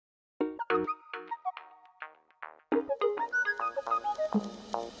I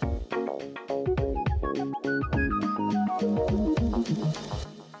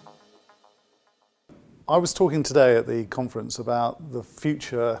was talking today at the conference about the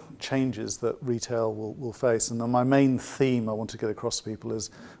future changes that retail will face, and my main theme I want to get across to people is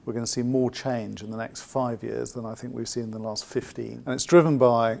we're going to see more change in the next 5 years than I think we've seen in the last 15. And it's driven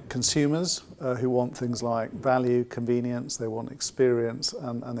by consumers who want things like value, convenience, they want experience,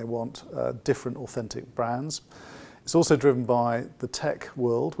 and they want different authentic brands. It's also driven by the tech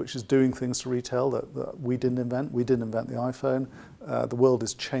world, which is doing things to retail that we didn't invent. We didn't invent the iPhone. The world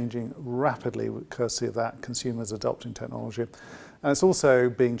is changing rapidly courtesy of that, consumers adopting technology. And it's also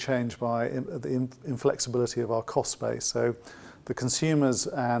being changed by the inflexibility of our cost base. So the consumers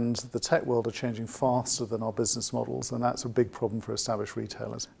and the tech world are changing faster than our business models, and that's a big problem for established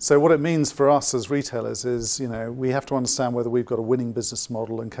retailers. So what it means for us as retailers is, we have to understand whether we've got a winning business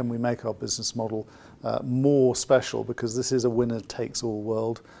model and can we make our business model more special, because this is a winner-takes-all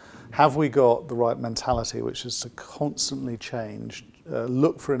world. Have we got the right mentality, which is to constantly change,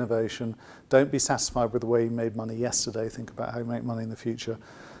 look for innovation, don't be satisfied with the way you made money yesterday, think about how you make money in the future.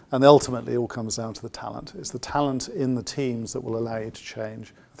 And ultimately, it all comes down to the talent. It's the talent in the teams that will allow you to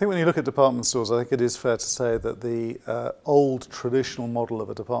change. I think when you look at department stores, I think it is fair to say that the old traditional model of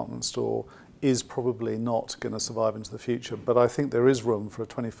a department store is probably not going to survive into the future, but I think there is room for a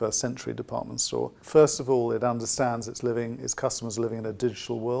 21st century department store. First of all, it understands its customers living in a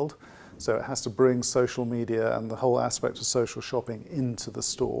digital world, so it has to bring social media and the whole aspect of social shopping into the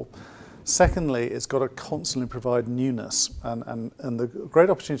store. Secondly, it's got to constantly provide newness, and the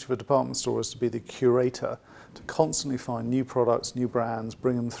great opportunity for a department store is to be the curator, to constantly find new products, new brands,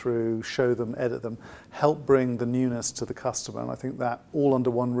 bring them through, show them, edit them, help bring the newness to the customer. And I think that all under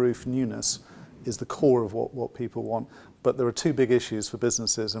one roof newness is the core of what people want. But there are two big issues for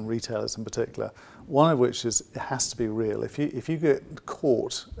businesses and retailers in particular. One of which is it has to be real. If you get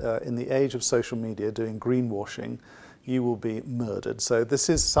caught in the age of social media doing greenwashing, you will be murdered. So this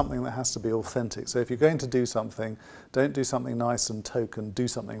is something that has to be authentic. So if you're going to do something, don't do something nice and token, do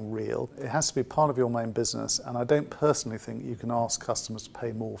something real. It has to be part of your main business, and I don't personally think you can ask customers to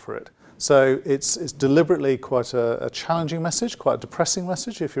pay more for it. So it's deliberately quite a challenging message, quite a depressing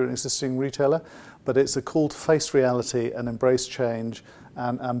message if you're an existing retailer, but it's a call to face reality and embrace change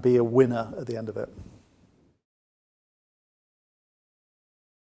and be a winner at the end of it.